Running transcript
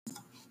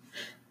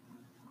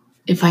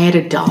If I had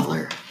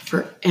 $1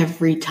 for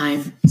every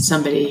time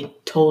somebody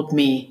told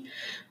me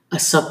a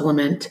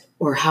supplement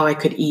or how I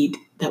could eat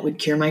that would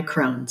cure my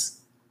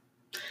Crohn's,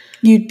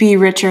 you'd be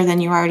richer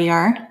than you already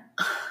are.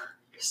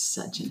 You're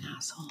such an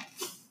asshole.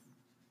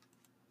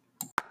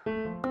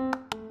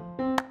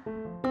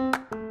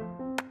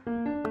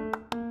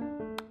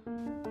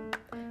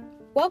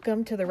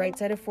 Welcome to The Right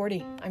Side of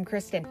 40. I'm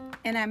Kristen.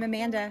 And I'm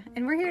Amanda,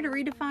 and we're here to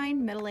redefine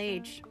middle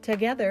age.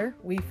 Together,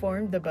 we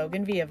formed the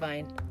Bougainvillea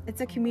Vine.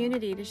 It's a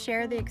community to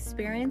share the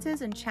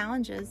experiences and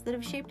challenges that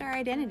have shaped our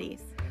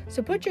identities.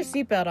 So put your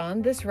seatbelt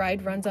on. This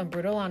ride runs on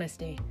brutal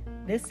honesty.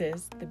 This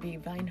is the Bee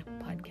Vine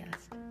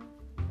Podcast.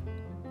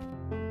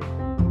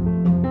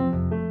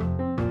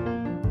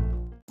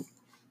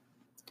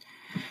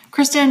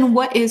 Kristen,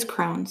 what is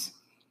Crohn's?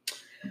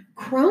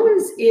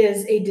 Crohn's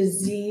is a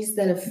disease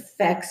that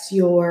affects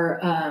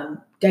your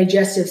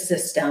digestive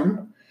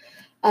system.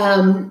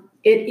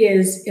 It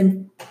is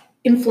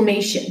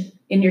inflammation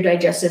in your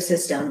digestive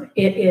system.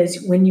 It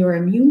is when your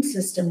immune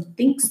system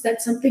thinks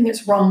that something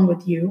is wrong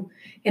with you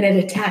and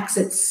it attacks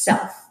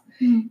itself.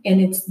 And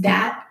it's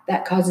that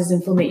causes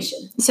inflammation.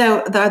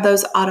 So are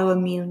those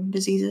autoimmune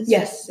diseases?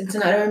 Yes, it's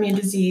an autoimmune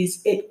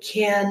disease. It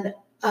can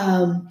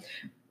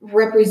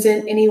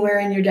represent anywhere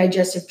in your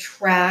digestive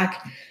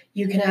tract.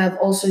 You can have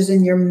ulcers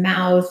in your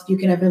mouth. You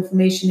can have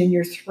inflammation in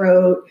your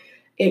throat.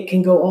 It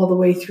can go all the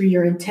way through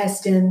your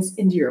intestines,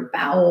 into your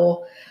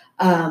bowel.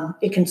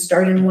 It can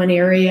start in one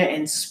area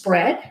and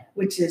spread,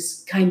 which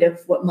is kind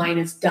of what mine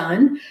has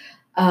done.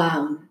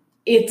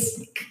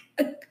 It's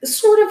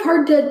sort of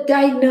hard to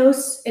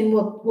diagnose, and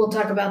we'll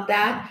talk about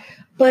that.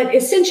 But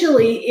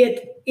essentially,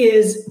 it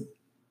is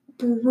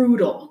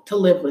brutal to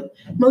live with.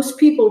 Most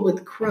people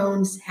with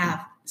Crohn's have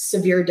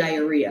severe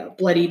diarrhea,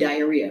 bloody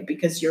diarrhea,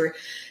 because your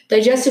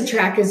digestive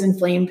tract is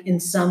inflamed in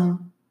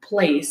some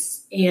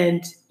place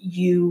and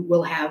you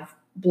will have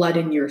blood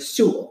in your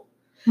stool.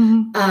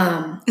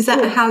 Mm-hmm. Is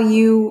that how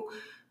you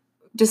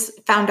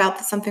just found out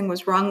that something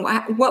was wrong?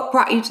 What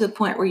brought you to the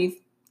point where you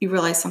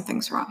realized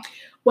something's wrong?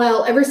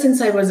 Well, ever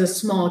since I was a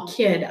small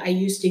kid, I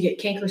used to get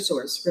canker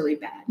sores really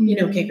bad. Mm-hmm. You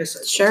know, canker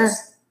sores. Sure.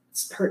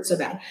 Hurt so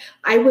bad.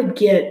 I would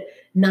get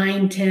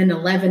 9, 10,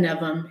 11 of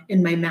them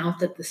in my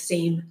mouth at the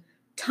same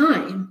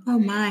time. Oh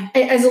my.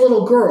 As a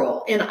little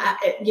girl. And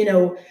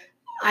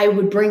I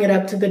would bring it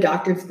up to the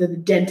doctor, to the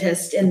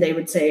dentist, and they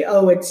would say,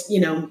 oh, it's,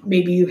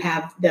 maybe you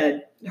have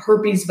the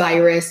herpes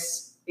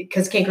virus,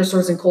 because canker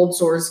sores and cold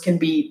sores can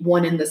be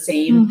one and the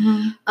same.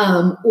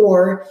 Mm-hmm.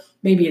 Or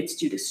maybe it's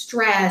due to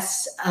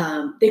stress.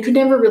 They could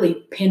never really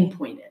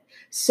pinpoint it.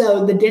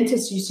 So the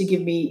dentist used to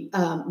give me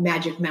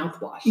magic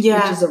mouthwash, which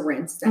is a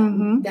rinse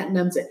that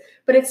numbs it.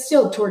 But it's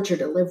still torture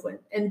to live with.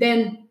 And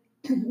then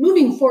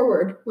moving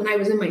forward, when I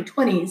was in my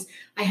 20s,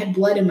 I had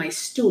blood in my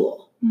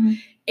stool. Mm-hmm.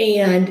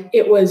 And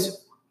it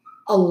was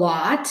a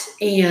lot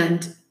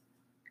and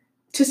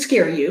to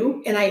scare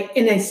you. And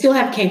I still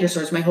have canker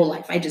sores my whole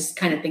life. I just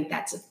kind of think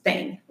that's a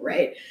thing,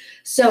 right?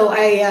 So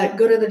I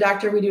go to the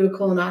doctor. We do a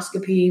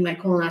colonoscopy. My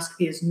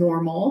colonoscopy is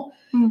normal.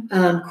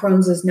 Mm-hmm.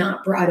 Crohn's is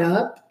not brought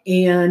up.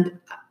 And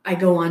I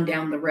go on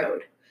down the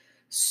road.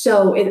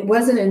 So it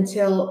wasn't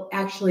until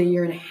actually a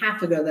year and a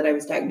half ago that I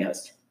was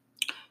diagnosed.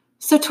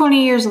 So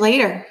 20 years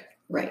later.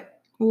 Right.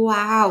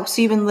 Wow.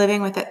 So you've been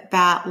living with it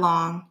that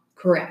long.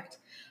 Correct.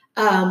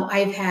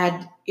 I've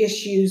had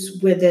issues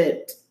with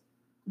it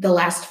the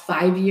last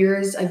 5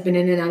 years. I've been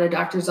in and out of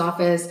doctor's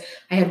office.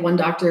 I had one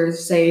doctor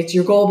say, it's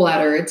your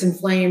gallbladder. It's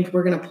inflamed.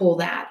 We're going to pull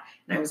that.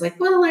 And I was like,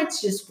 well,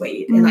 let's just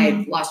wait. Mm-hmm. And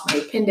I lost my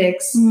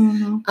appendix.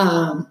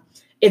 Mm-hmm.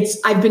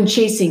 I've been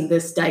chasing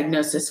this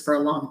diagnosis for a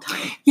long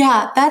time.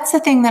 Yeah, that's the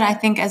thing that I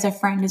think as a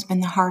friend has been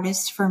the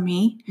hardest for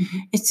me, mm-hmm.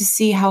 is to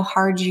see how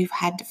hard you've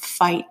had to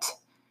fight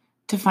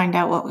to find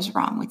out what was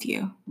wrong with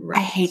you. Right.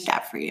 I hate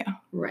that for you.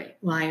 Right.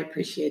 Well, I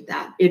appreciate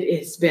that. It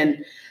has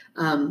been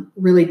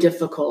really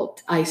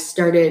difficult. I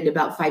started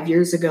about 5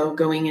 years ago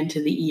going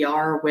into the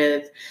ER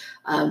with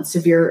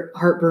severe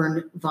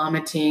heartburn,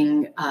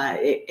 vomiting,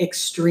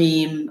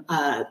 extreme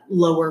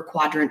lower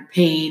quadrant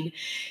pain.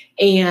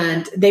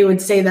 And they would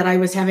say that I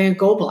was having a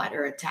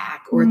gallbladder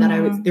attack, or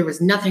that there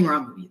was nothing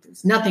wrong with you.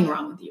 There's nothing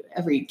wrong with you.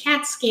 Every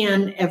CAT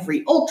scan,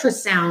 every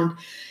ultrasound,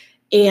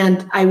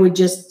 and I would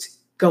just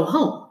go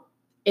home.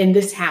 And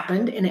this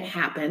happened, and it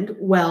happened.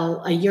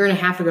 Well, a year and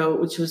a half ago,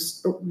 which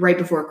was right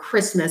before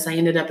Christmas, I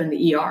ended up in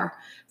the ER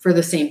for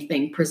the same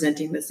thing,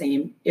 presenting the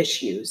same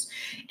issues.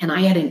 And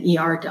I had an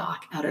ER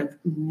doc out of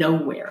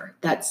nowhere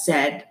that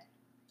said,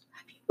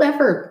 have you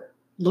ever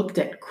looked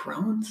at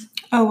Crohn's?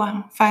 Oh,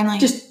 wow. Finally.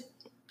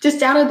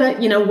 Just out of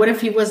the, what if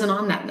he wasn't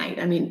on that night?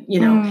 I mean,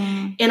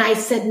 and I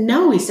said,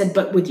 no. He said,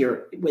 but with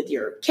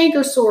your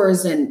canker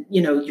sores and,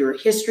 your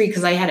history,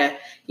 because I had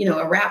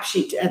a rap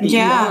sheet at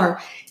the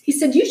ER. He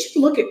said, you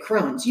should look at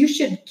Crohn's. You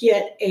should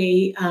get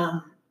a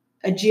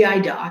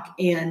GI doc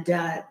and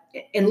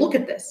look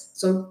at this.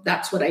 So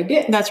that's what I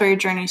did. That's where your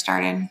journey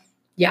started.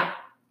 Yeah.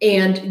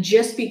 And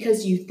just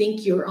because you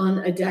think you're on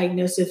a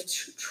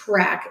diagnosis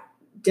track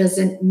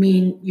doesn't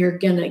mean you're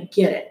going to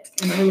get it.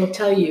 And I will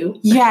tell you.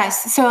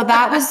 Yes. So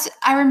that was,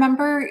 I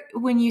remember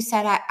when you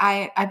said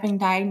I've been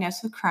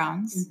diagnosed with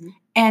Crohn's,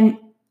 and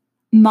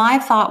my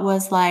thought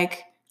was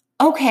like,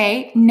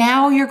 okay,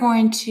 now you're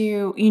going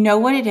to, you know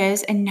what it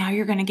is, and now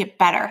you're going to get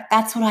better.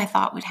 That's what I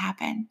thought would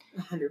happen.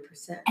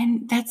 100%.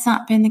 And that's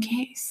not been the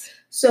case.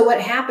 So what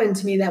happened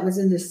to me, that was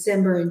in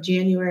December. In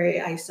January,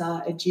 I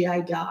saw a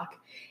GI doc,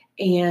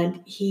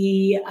 and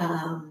he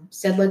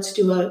said, let's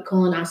do a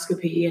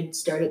colonoscopy and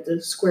start at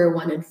the square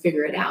one and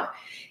figure it out.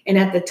 And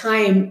at the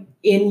time,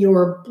 in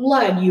your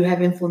blood, you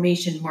have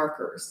inflammation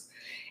markers.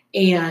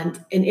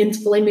 And an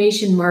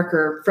inflammation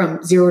marker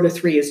from 0 to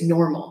 3 is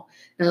normal.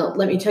 Now,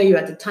 let me tell you,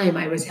 at the time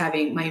I was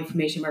having, my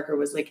inflammation marker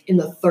was like in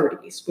the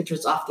 30s, which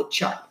was off the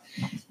chart.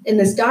 And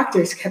this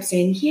doctors kept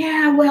saying,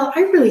 yeah, well,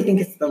 I really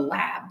think it's the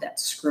lab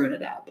that's screwing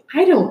it up.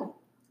 I don't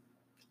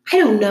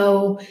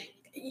know.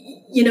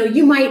 You know,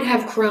 you might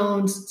have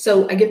Crohn's.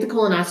 So I get the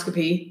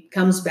colonoscopy,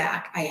 comes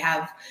back. I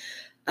have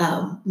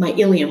my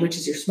ileum, which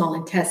is your small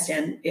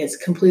intestine, is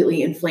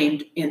completely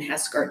inflamed and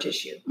has scar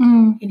tissue.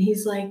 And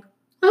he's like,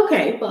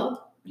 okay,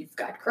 well, you've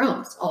got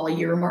Crohn's. All of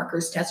your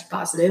markers test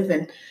positive.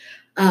 And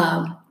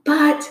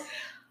but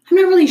I'm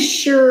not really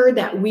sure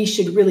that we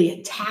should really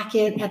attack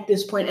it at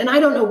this point. And I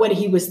don't know what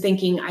he was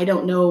thinking. I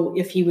don't know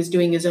if he was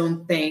doing his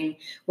own thing,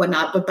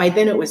 whatnot. But by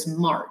then it was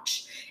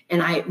March,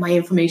 and my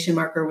inflammation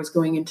marker was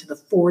going into the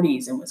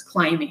 40s and was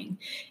climbing.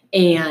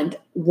 And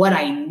what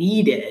I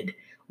needed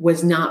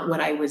was not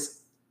what I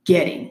was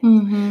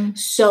getting.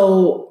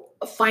 So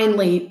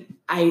finally,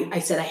 I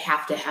said, I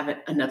have to have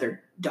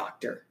another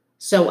doctor.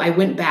 So I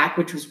went back,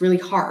 which was really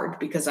hard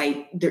because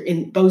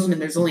in Bozeman,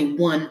 there's only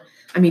one,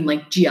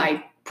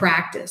 GI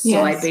practice. Yes.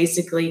 So I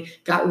basically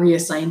got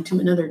reassigned to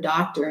another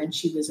doctor, and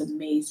she was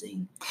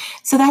amazing.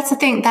 So that's the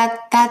thing,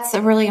 that's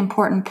a really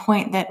important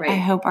point that I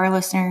hope our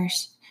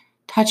listeners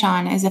touch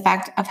on, is the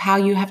fact of how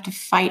you have to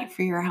fight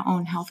for your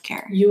own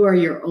healthcare. You are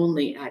your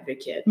only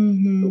advocate.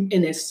 And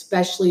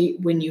especially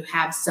when you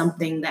have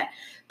something that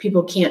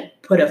people can't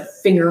put a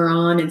finger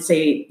on and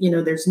say,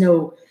 there's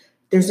no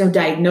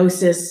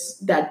diagnosis,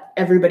 that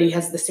everybody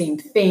has the same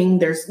thing.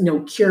 There's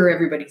no cure.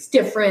 Everybody's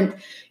different.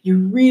 You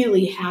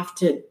really have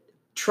to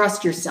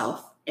trust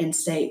yourself and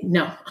say,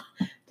 no,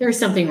 there's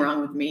something wrong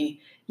with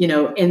me,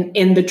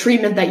 and the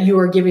treatment that you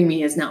are giving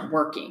me is not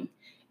working.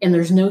 And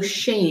there's no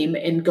shame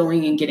in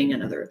going and getting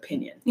another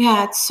opinion.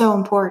 Yeah, it's so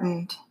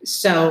important.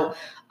 So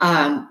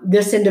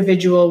this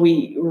individual,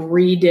 we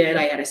redid,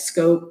 I had a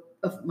scope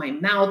of my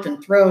mouth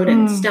and throat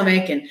and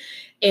stomach.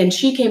 And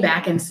she came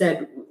back and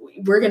said,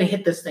 we're going to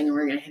hit this thing and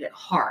we're going to hit it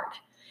hard.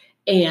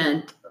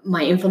 And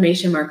my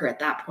inflammation marker at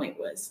that point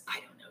was, I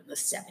don't know, in the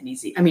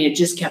 70s. It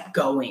just kept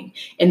going.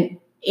 And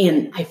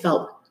I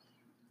felt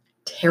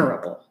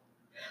terrible.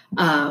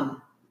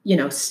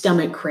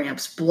 Stomach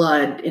cramps,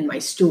 blood in my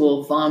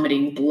stool,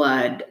 vomiting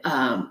blood.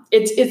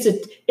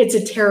 It's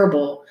a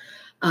terrible,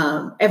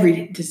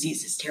 every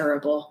disease is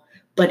terrible,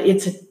 but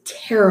it's a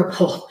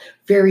terrible,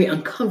 very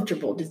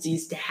uncomfortable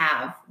disease to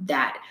have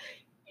that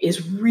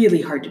is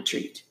really hard to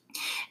treat.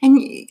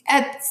 And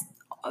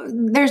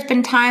there's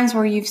been times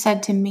where you've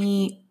said to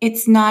me,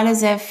 it's not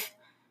as if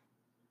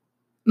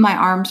my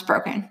arm's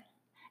broken.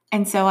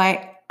 And so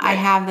I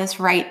have this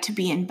right to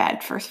be in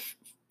bed for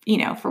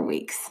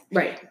weeks.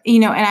 Right.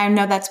 And I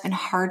know that's been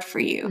hard for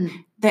you,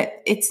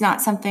 that it's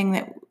not something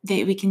that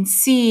we can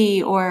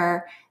see,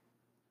 or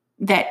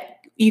that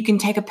you can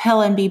take a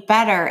pill and be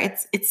better.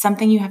 It's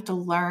something you have to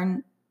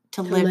learn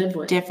to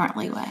live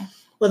differently with.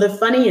 Well, the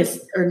funniest,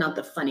 or not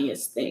the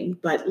funniest thing,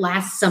 but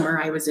last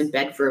summer I was in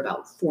bed for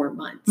about 4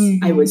 months.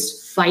 I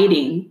was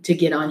fighting to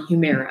get on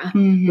Humira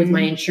with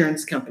my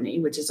insurance company,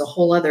 which is a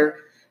whole other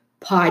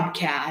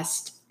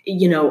podcast.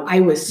 I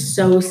was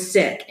so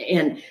sick,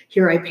 and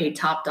here I pay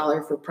top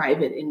dollar for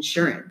private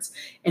insurance.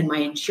 And my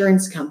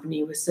insurance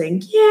company was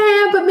saying,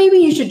 yeah, but maybe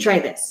you should try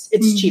this.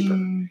 It's cheaper,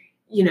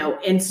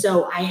 and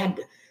so I had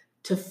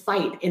to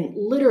fight. And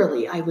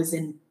literally I was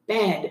in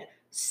bed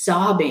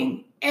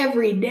sobbing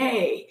every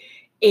day,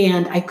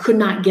 and I could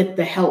not get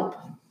the help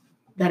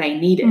that I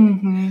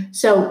needed.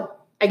 So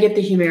I get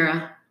the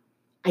Humira.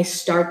 I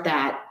start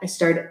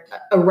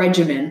a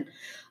regimen,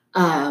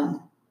 and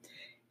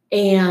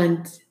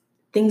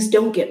things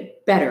don't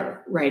get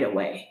better right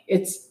away.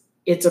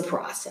 It's a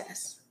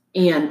process.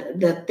 And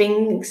the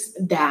things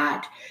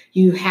that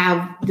you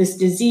have this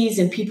disease,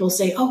 and people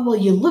say, oh, well,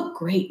 you look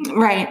great.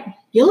 Right.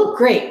 You look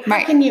great. How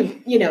right. can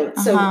you,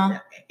 so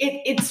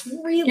it's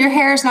really. Your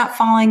hair's not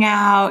falling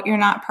out. You're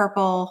not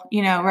purple,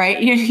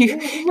 right?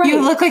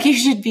 You look like you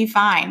should be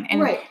fine.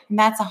 And, and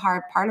that's a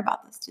hard part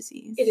about this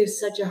disease. It is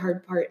such a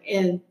hard part.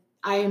 And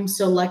I am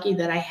so lucky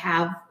that I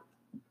have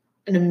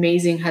an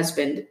amazing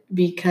husband,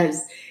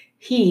 because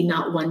he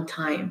not one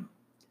time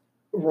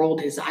rolled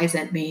his eyes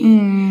at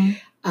me.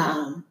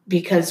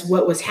 Because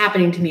what was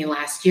happening to me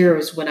last year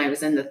was when I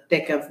was in the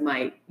thick of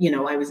my,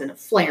 I was in a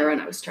flare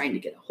and I was trying to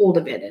get a hold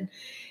of it. And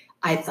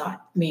I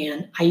thought,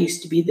 man, I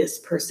used to be this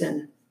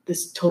person,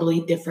 this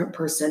totally different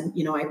person.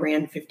 I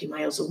ran 50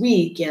 miles a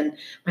week, and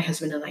my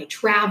husband and I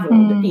traveled,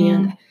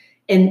 and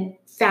And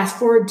fast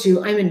forward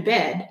to I'm in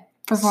bed,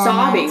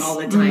 sobbing all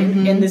the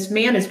time. And this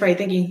man is probably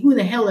thinking, who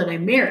the hell did I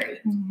marry?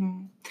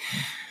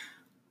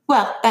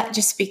 Well, that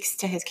just speaks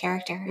to his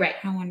character. Right.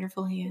 How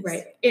wonderful he is.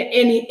 Right.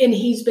 And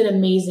he's been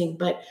amazing,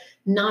 but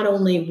not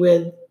only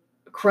with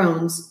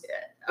Crohn's,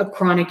 a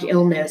chronic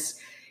illness,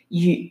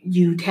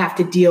 you'd have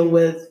to deal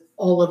with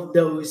all of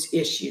those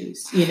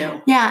issues, you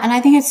know? Yeah. And I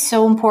think it's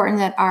so important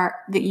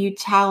that you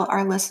tell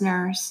our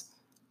listeners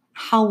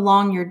how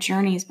long your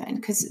journey's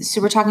been.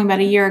 So we're talking about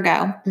a year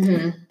ago,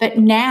 but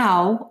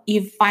now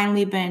you've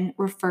finally been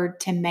referred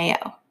to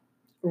Mayo.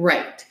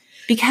 Right.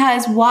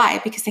 Because why?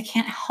 Because they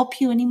can't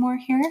help you anymore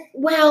here?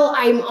 Well,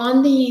 I'm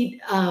on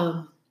the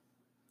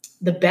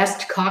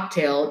best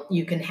cocktail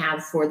you can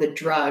have for the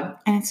drug.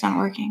 And it's not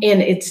working.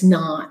 And it's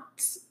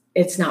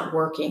not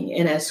working.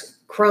 And as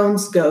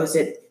Crohn's goes,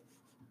 it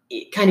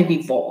kind of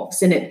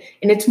evolves and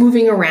it's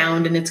moving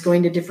around and it's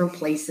going to different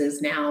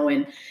places now.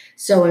 And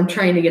so I'm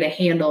trying to get a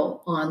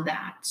handle on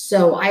that.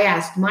 So I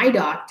asked my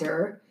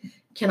doctor,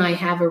 can I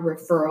have a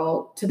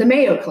referral to the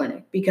Mayo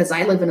Clinic? Because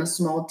I live in a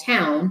small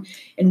town.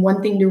 And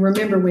one thing to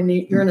remember when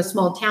you're in a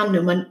small town,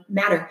 no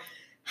matter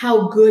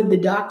how good the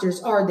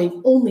doctors are,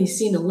 they've only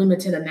seen a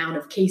limited amount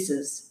of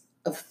cases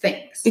of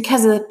things.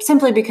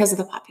 Simply because of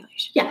the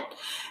population. Yeah.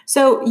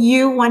 So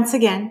you, once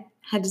again,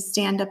 had to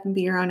stand up and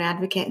be your own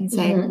advocate and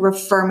say,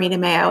 refer me to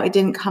Mayo. It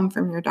didn't come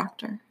from your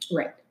doctor.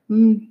 Right.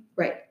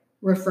 Right.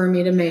 Refer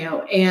me to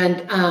Mayo.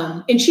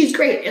 And she's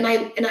great. And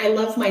I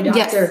love my doctor.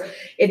 Yes.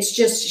 It's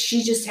just,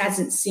 she just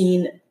hasn't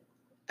seen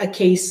a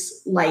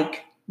case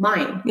like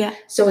mine. Yeah.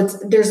 So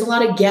there's a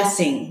lot of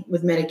guessing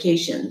with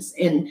medications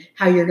and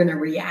how you're going to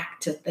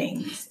react to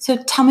things. So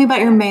tell me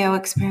about your Mayo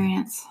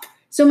experience.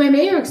 So my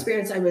Mayo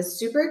experience, I was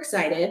super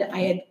excited. I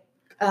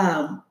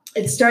had,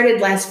 it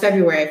started last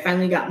February. I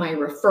finally got my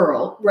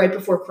referral right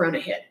before Corona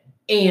hit.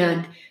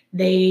 And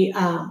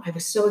I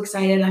was so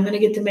excited. I'm going to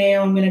get to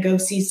Mayo. I'm going to go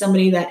see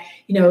somebody that,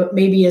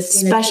 maybe has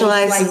seen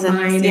specializes a case like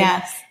mine.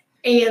 Yes.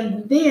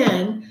 And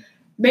then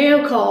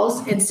Mayo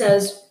calls and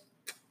says,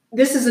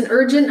 this is an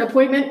urgent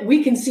appointment.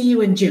 We can see you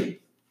in June.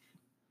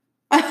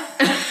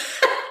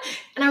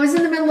 And I was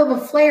in the middle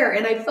of a flare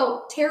and I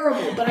felt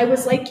terrible, but I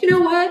was like, you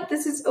know what?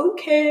 This is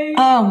okay.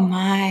 Oh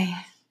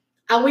my.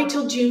 I'll wait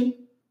till June.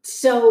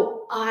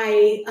 So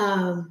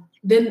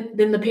then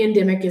the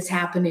pandemic is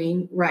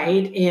happening,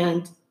 right?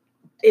 And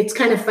it's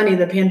kind of funny,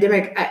 the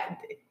pandemic,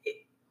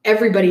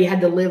 everybody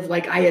had to live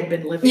like I had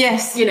been living.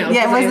 Yes. Yeah,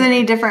 it wasn't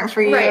any different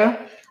for you. Right.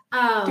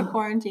 To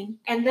quarantine.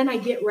 And then I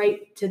get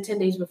right to 10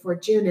 days before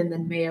June, and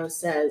then Mayo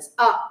says,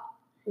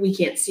 we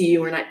can't see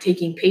you. We're not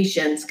taking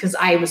patients, because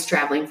I was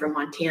traveling from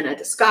Montana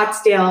to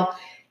Scottsdale,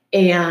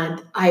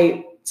 and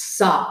I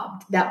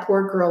sobbed. That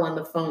poor girl on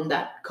the phone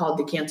that called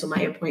to cancel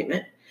my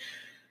appointment.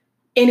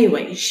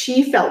 Anyway,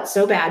 she felt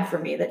so bad for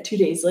me that 2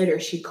 days later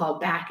she called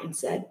back and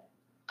said,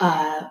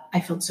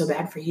 I felt so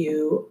bad for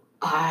you.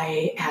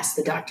 I asked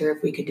the doctor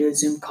if we could do a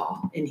Zoom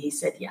call, and he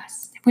said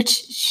yes. Which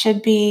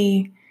should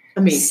be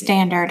amazing.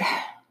 Standard.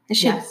 It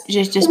should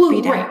just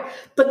be done. Right.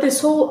 But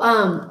this whole,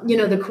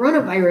 the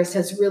coronavirus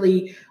has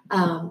really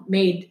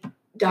made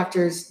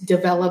doctors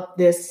develop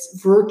this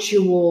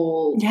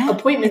virtual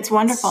appointment it's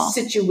wonderful.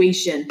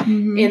 Situation.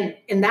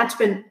 And that's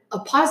been a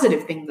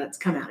positive thing that's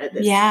come out of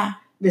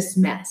this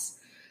mess.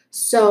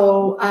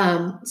 So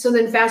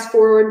then fast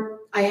forward,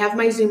 I have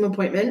my Zoom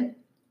appointment.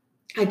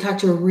 I talked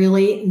to a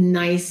really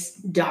nice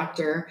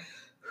doctor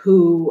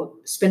who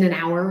spent an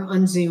hour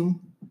on Zoom,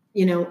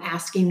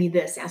 asking me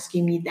this,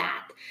 asking me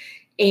that.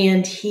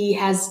 And he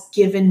has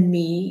given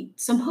me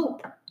some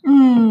hope.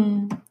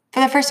 For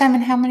the first time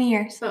in how many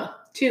years?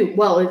 2.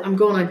 Well, I'm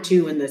going on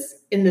 2 in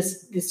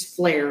this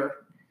flare.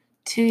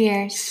 2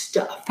 years.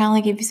 Stuff.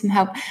 Finally gave you some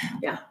hope.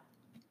 Yeah.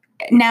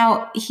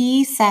 Now,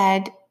 he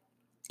said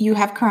you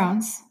have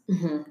Crohn's,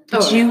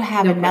 but you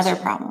have another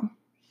problem.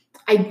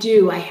 I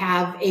do. I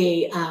have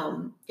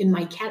in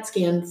my CAT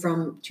scan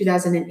from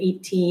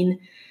 2018,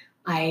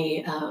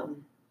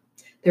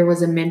 there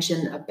was a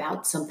mention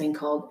about something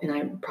called, and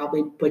I'm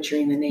probably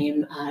butchering the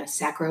name,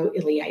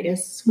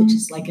 sacroiliitis, which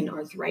is like an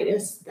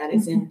arthritis that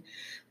is in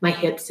my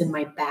hips and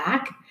my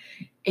back.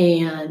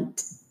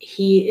 And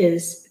he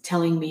is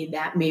telling me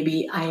that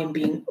maybe I am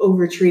being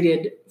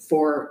overtreated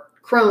for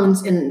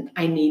Crohn's and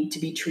I need to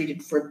be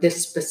treated for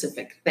this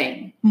specific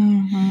thing.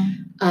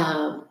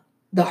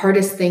 The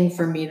hardest thing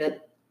for me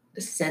that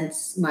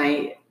since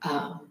my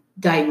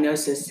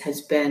diagnosis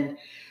has been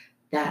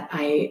that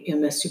I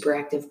am a super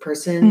active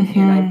person,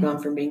 and I've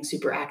gone from being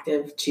super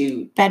active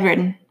to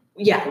bedridden.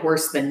 Yeah,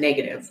 worse than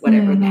negative,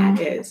 whatever that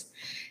is.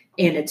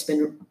 And it's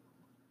been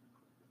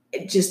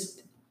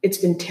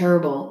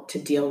terrible to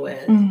deal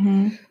with.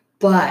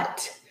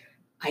 But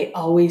I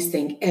always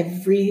think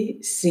every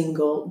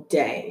single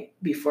day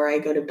before I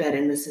go to bed,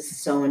 and this is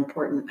so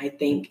important, I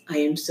think I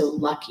am so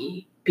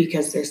lucky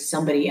because there's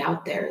somebody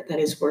out there that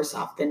is worse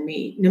off than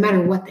me, no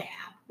matter what they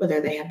have, whether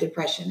they have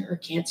depression or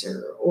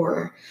cancer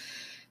or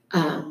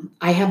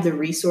I have the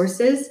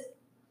resources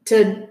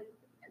to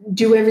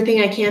do everything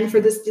I can for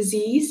this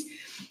disease.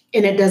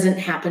 And it doesn't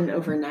happen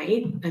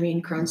overnight. I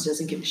mean, Crohn's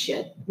doesn't give a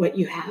shit what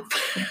you have.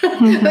 But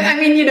I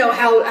mean,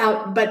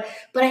 but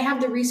I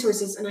have the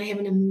resources, and I have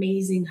an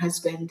amazing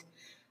husband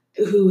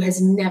who has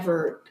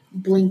never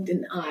blinked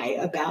an eye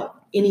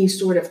about any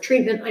sort of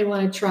treatment I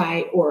want to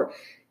try, or,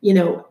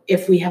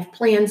 if we have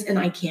plans and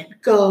I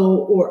can't go,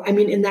 or,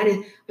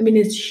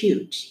 it's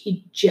huge.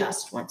 He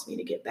just wants me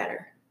to get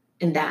better.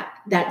 And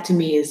that to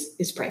me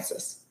is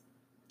priceless.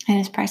 It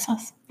is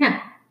priceless.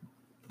 Yeah.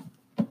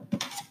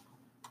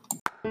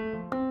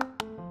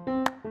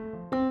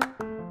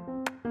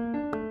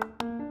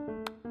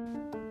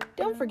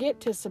 Don't forget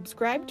to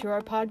subscribe to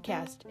our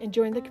podcast and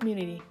join the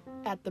community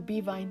at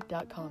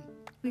thebvine.com.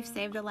 We've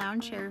saved a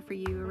lounge chair for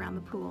you around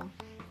the pool.